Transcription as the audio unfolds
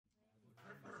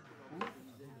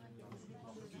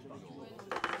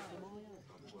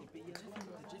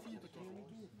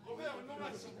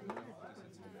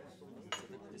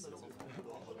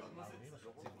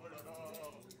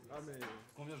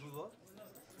je vous vois.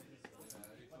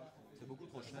 C'est beaucoup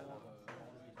trop cher.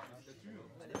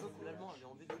 À l'époque où l'Allemand avait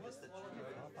enlevé toutes les statues, il y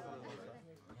avait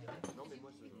non mais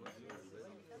moi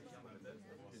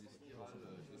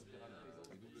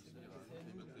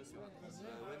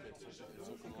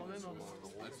Quand même, elles sont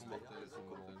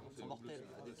mortelles.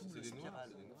 C'est des spirales.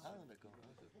 Ah d'accord.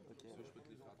 Ok.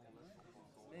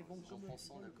 Mais bon, j'en prends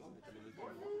 100, d'accord.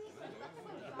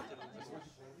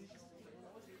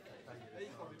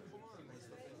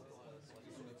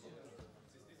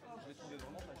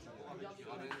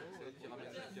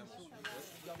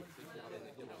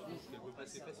 Elle peut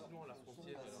passer facilement la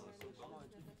frontière.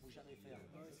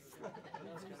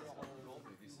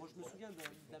 Moi je me souviens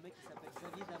d'un mec qui s'appelle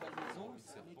Xavier de la Malmaison,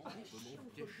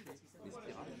 les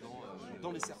spirales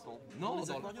dans les serpents. Non,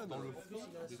 dans le fond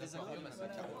des aquariums à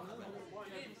Saint-Caron.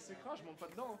 c'est grave, je monte pas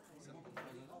dedans.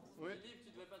 Oui. Tu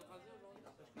devais pas te raser aujourd'hui?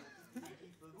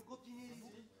 Vous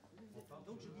continuez.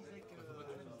 Donc je disais que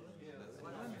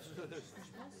voilà, ce que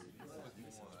je pense.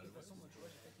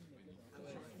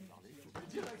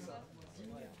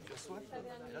 Tu as soif?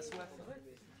 La soif.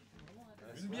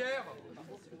 Une bière.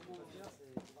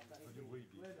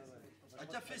 Un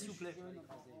café s'il vous plaît.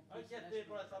 Un café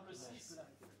pour la table 6.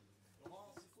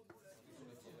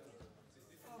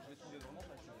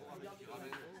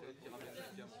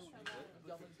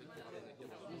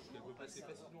 Elle peut passer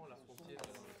facilement la frontière.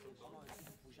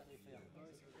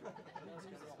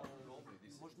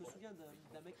 Moi je me souviens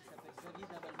d'un mec qui s'appelle Xavier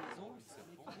de la Malmaison,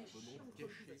 les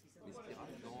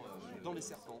spirales dans les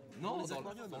serpents. Non, dans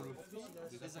le fond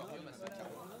des aquariums à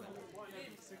Saint-Caron.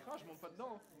 C'est grave, je monte pas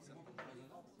dedans.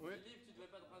 Oui. Tu devais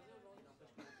pas te raser aujourd'hui?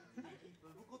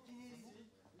 Vous continuez.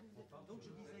 Donc je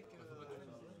disais que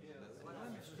voilà,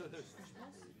 ce que je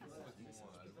pense.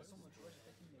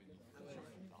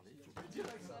 Tu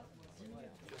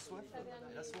as soif?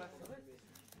 La soif.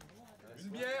 Une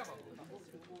bière.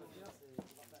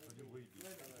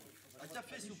 Un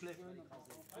café s'il vous plaît.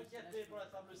 Un café pour la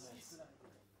table 6.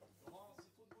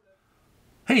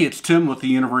 Hey, it's Tim with the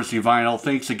University of Vinyl.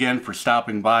 Thanks again for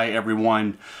stopping by,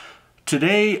 everyone.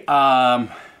 Today, I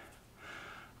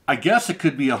guess it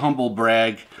could be a humble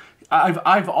brag.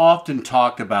 I've often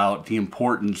talked about the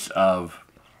importance of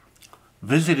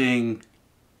visiting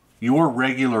your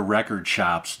regular record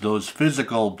shops, those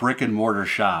physical brick and mortar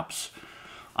shops,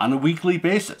 on a weekly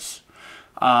basis.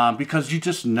 Because you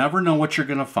just never know what you're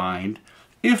going to find.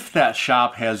 If that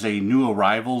shop has a new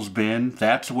arrivals bin,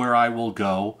 that's where I will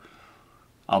go.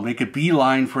 I'll make a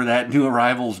beeline for that new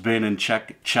arrivals bin and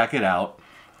check it out.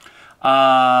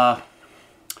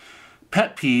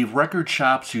 Pet peeve, record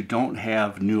shops who don't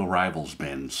have new arrivals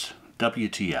bins.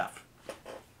 WTF.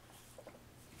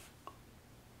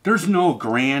 There's no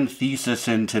grand thesis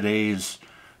in today's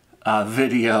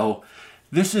video.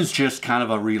 This is just kind of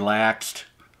a relaxed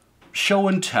show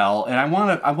and tell, and I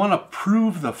want to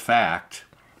prove the fact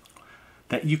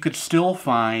that you could still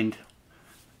find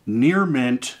near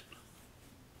mint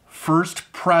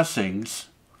first pressings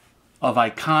of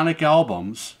iconic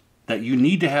albums that you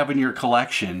need to have in your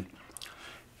collection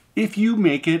if you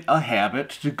make it a habit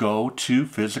to go to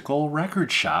physical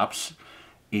record shops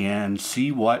and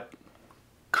see what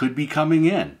could be coming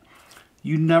in.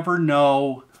 You never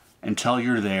know until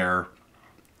you're there.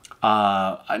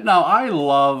 Now, I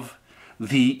love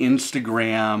the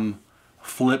Instagram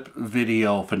flip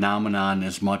video phenomenon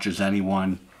as much as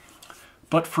anyone,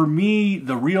 but for me,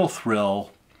 the real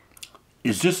thrill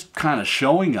is just kind of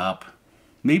showing up.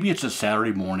 Maybe it's a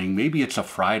Saturday morning, maybe it's a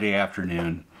Friday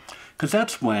afternoon, because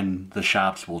that's when the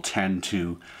shops will tend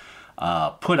to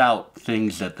put out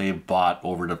things that they've bought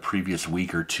over the previous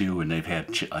week or two, and they've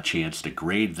had a chance to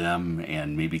grade them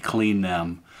and maybe clean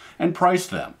them and price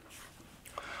them.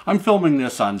 I'm filming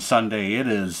this on Sunday. It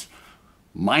is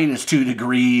 -2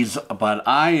 degrees, but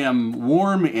I am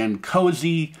warm and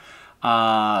cozy.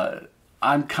 I've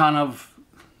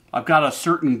got a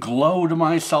certain glow to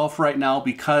myself right now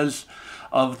because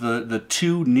of the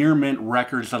two near mint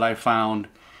records that I found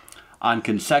on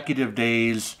consecutive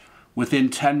days within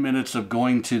 10 minutes of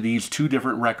going to these two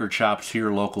different record shops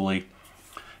here locally.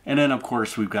 And then, of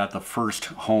course, we've got the first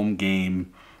home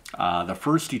game, the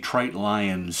first Detroit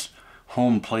Lions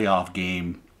home playoff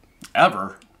game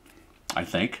ever, I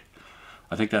think.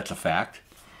 I think that's a fact.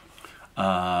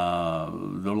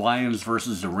 The Lions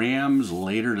versus the Rams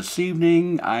later this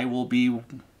evening. I will be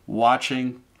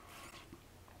watching.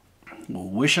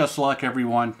 Wish us luck,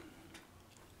 everyone.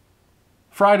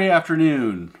 Friday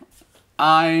afternoon,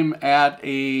 I'm at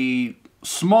a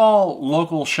small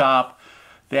local shop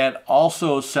that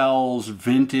also sells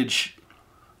vintage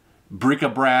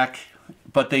bric-a-brac,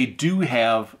 but they do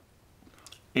have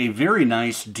a very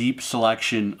nice deep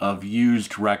selection of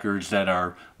used records that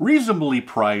are reasonably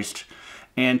priced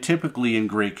and typically in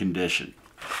great condition.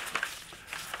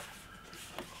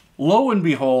 Lo and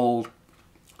behold,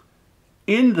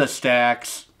 in the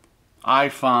stacks I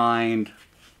find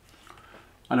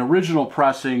an original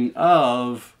pressing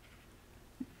of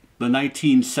the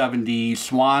 1970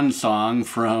 swan song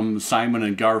from Simon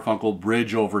and Garfunkel,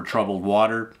 Bridge Over Troubled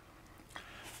Water.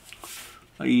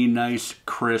 A nice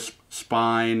crisp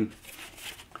spine.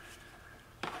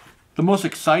 The most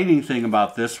exciting thing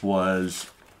about this was,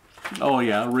 oh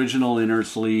yeah, original inner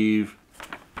sleeve.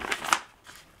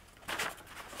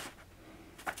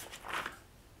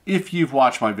 If you've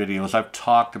watched my videos, I've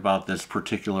talked about this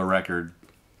particular record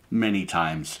many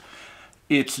times.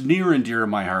 It's near and dear to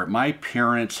my heart. My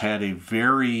parents had a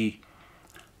very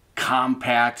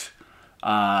compact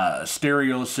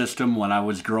stereo system when I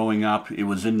was growing up. It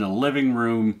was in the living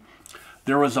room.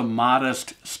 There was a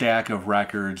modest stack of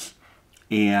records,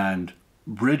 and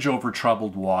Bridge Over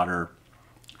Troubled Water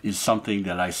is something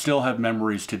that I still have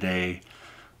memories today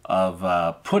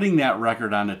of putting that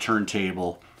record on a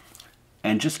turntable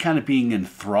and just kind of being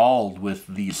enthralled with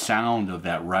the sound of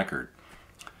that record.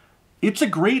 It's a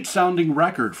great sounding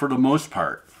record for the most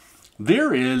part.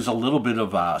 There is a little bit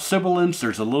of sibilance,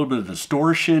 there's a little bit of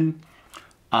distortion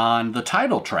on the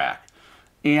title track.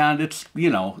 And it's,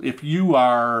 you know, if you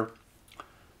are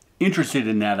interested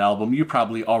in that album, you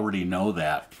probably already know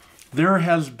that. There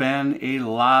has been a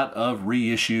lot of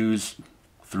reissues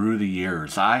through the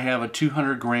years. I have a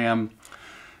 200 gram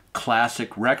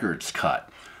classic records cut.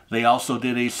 They also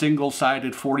did a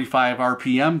single-sided 45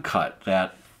 RPM cut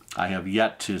that I have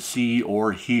yet to see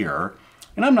or hear,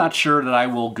 and I'm not sure that I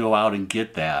will go out and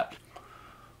get that.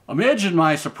 Imagine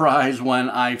my surprise when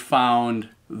I found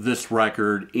this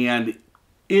record, and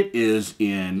it is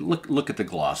in, look at the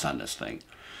gloss on this thing.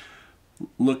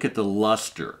 Look at the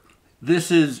luster.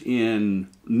 This is in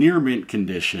near mint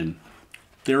condition.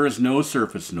 There is no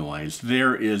surface noise.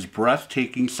 There is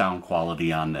breathtaking sound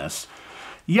quality on this.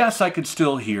 Yes, I could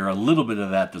still hear a little bit of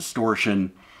that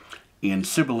distortion and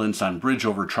sibilance on Bridge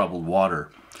Over Troubled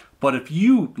Water. But if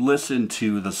you listen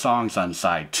to the songs on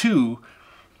side 2,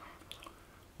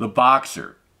 The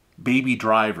Boxer, Baby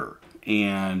Driver,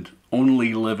 and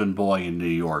Only Livin' Boy in New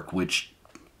York, which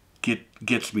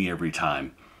gets me every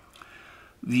time.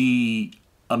 The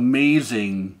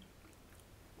amazing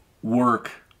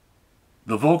work,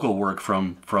 the vocal work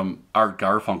from Art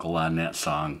Garfunkel on that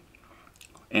song,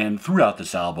 and throughout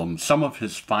this album, some of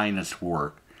his finest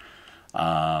work.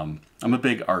 I'm a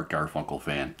big Art Garfunkel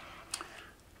fan.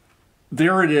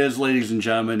 There it is, ladies and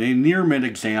gentlemen, a near mint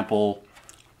example.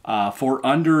 For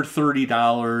under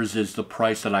 $30 is the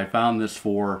price that I found this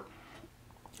for.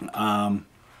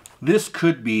 This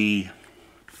could be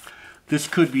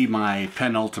my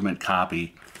penultimate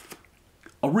copy.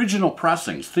 Original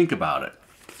pressings, think about it.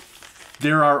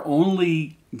 There are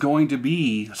only going to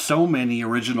be so many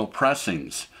original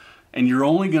pressings, and you're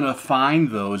only going to find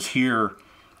those here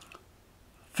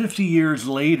 50 years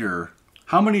later.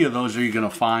 How many of those are you going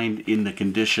to find in the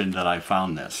condition that I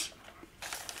found this?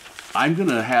 I'm going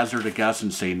to hazard a guess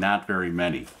and say not very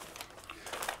many.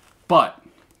 But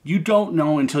you don't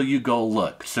know until you go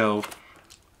look. So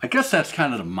I guess that's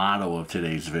kind of the motto of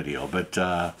today's video.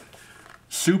 But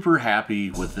super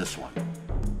happy with this one.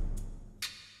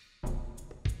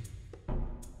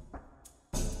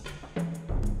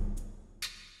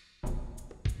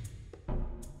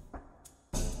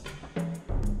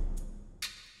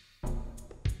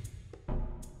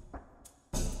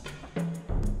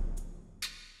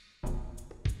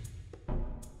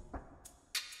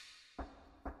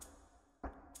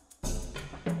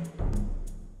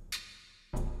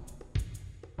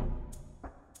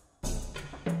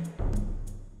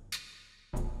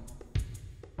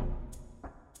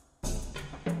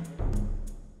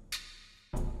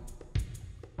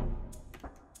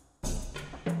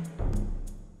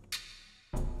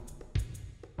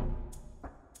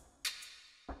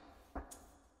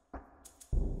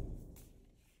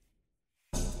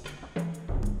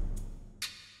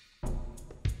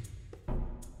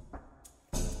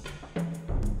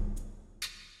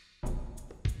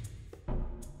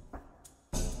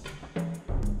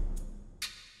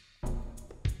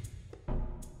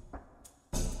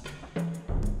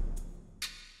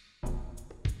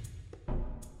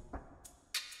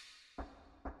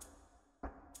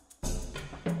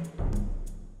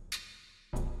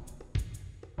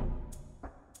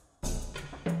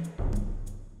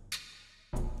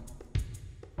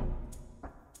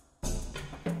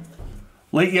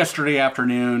 Late yesterday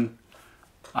afternoon,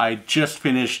 I just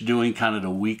finished doing kind of the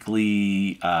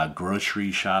weekly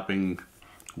grocery shopping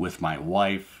with my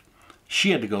wife.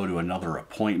 She had to go to another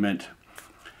appointment,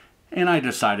 and I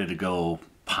decided to go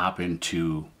pop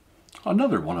into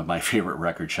another one of my favorite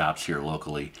record shops here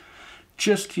locally.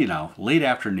 Just, you know, late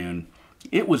afternoon.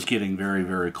 It was getting very,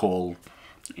 very cold,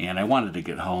 and I wanted to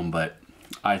get home, but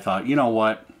I thought, you know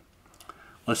what?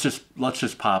 Let's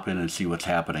just pop in and see what's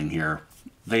happening here.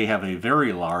 They have a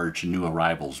very large new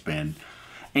arrivals bin,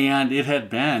 and it had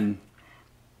been,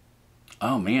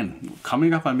 oh man,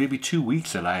 coming up on maybe 2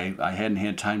 weeks that I hadn't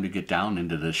had time to get down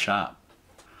into this shop.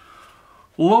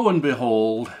 Lo and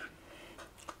behold,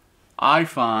 I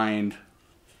find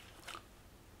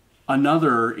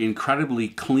another incredibly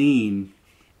clean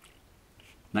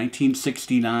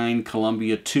 1969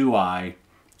 Columbia 2i.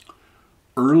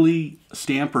 Early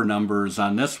stamper numbers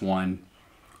on this one.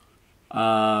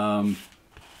 I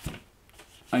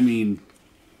mean,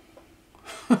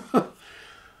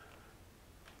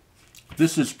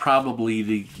 this is probably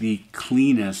the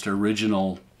cleanest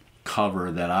original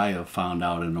cover that I have found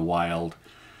out in the wild.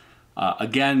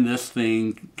 Again, this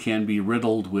thing can be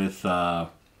riddled with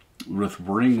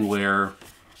ring wear.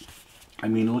 I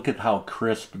mean, look at how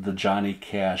crisp the Johnny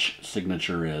Cash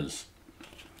signature is.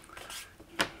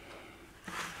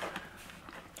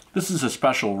 This is a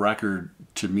special record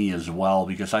to me as well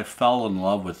because I fell in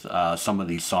love with some of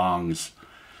these songs.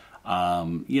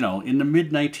 You know, in the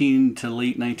mid-19 to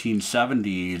late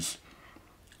 1970s,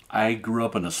 I grew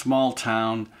up in a small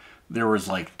town. There was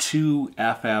like 2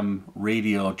 FM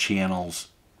radio channels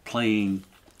playing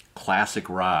classic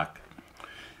rock.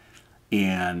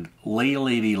 And Lay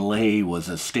Lady Lay was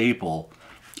a staple.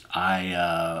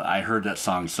 I heard that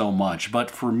song so much. But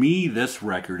for me, this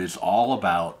record is all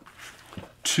about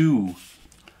 2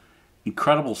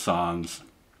 incredible songs.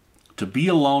 To Be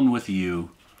Alone with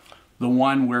You, the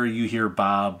one where you hear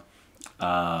Bob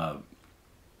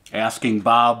asking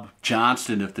Bob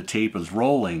Johnston if the tape is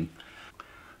rolling.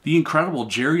 The incredible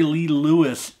Jerry Lee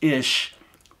Lewis-ish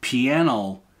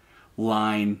piano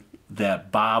line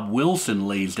that Bob Wilson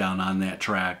lays down on that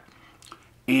track.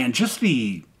 And just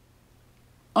the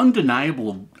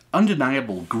undeniable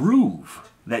groove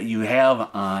that you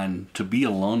have on To Be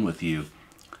Alone with You.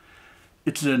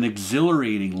 It's an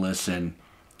exhilarating listen.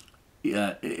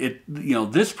 You know,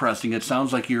 this pressing, it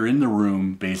sounds like you're in the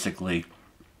room, basically.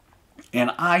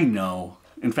 And I know,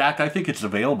 in fact, I think it's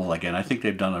available again. I think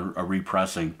they've done a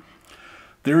repressing.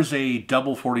 There's a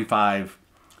double 45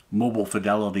 Mobile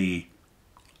Fidelity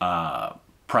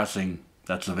pressing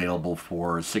that's available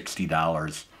for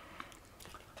 $60.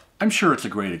 I'm sure it's a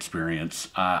great experience.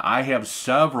 I have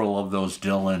several of those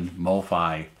Dylan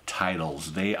MoFi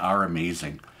titles. They are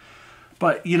amazing.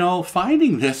 But, you know,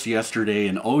 finding this yesterday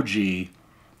in OG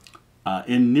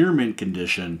in near mint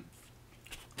condition,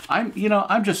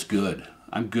 I'm just good.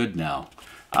 I'm good now.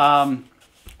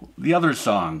 The other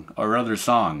song, or other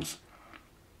songs.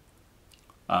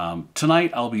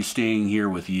 Tonight I'll Be Staying Here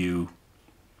with You.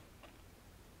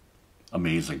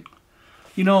 Amazing.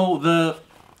 You know, the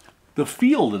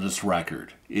feel of this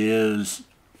record is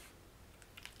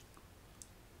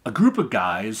a group of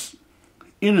guys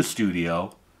in a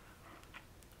studio.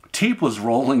 Tape was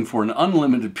rolling for an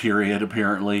unlimited period,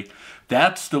 apparently.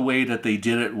 That's the way that they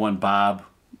did it when Bob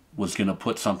was going to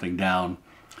put something down.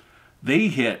 They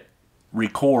hit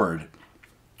record,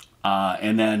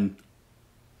 and then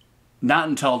not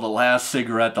until the last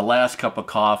cigarette, the last cup of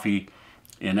coffee,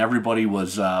 and everybody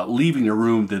was leaving the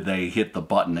room did they hit the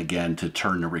button again to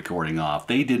turn the recording off.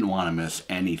 They didn't want to miss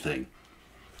anything.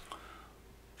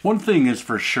 One thing is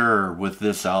for sure with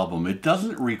this album, it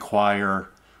doesn't require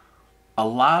a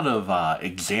lot of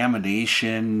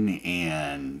examination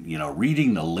and, you know,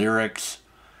 reading the lyrics.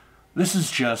 This is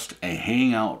just a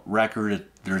hangout record.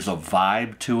 There's a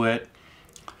vibe to it.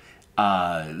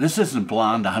 This isn't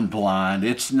Blonde on Blonde.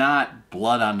 It's not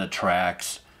Blood on the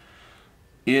Tracks.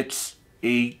 It's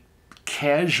a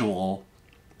casual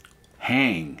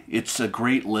hang. It's a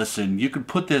great listen. You could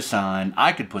put this on.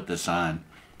 I could put this on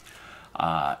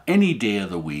any day of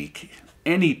the week,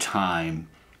 any time.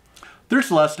 There's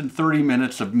less than 30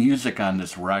 minutes of music on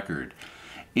this record.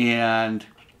 And,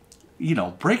 you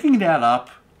know, breaking that up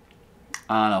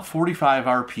on a 45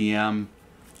 RPM,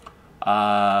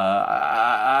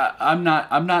 I'm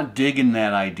not digging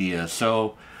that idea.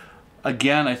 So,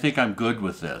 again, I think I'm good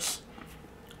with this.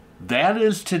 That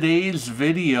is today's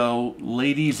video,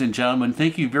 ladies and gentlemen.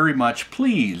 Thank you very much.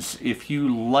 Please, if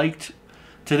you liked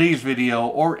today's video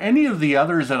or any of the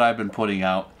others that I've been putting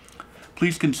out,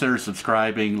 please consider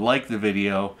subscribing, like the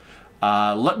video.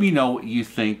 Let me know what you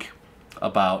think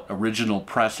about original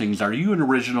pressings. Are you an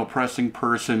original pressing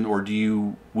person, or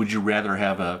would you rather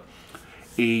have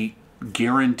a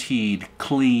guaranteed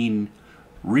clean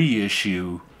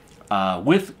reissue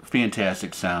with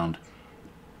fantastic sound?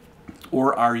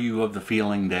 Or are you of the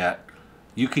feeling that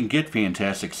you can get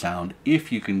fantastic sound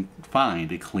if you can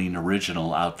find a clean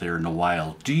original out there in the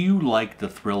wild? Do you like the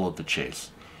thrill of the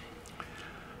chase?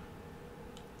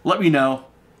 Let me know.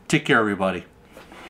 Take care, everybody.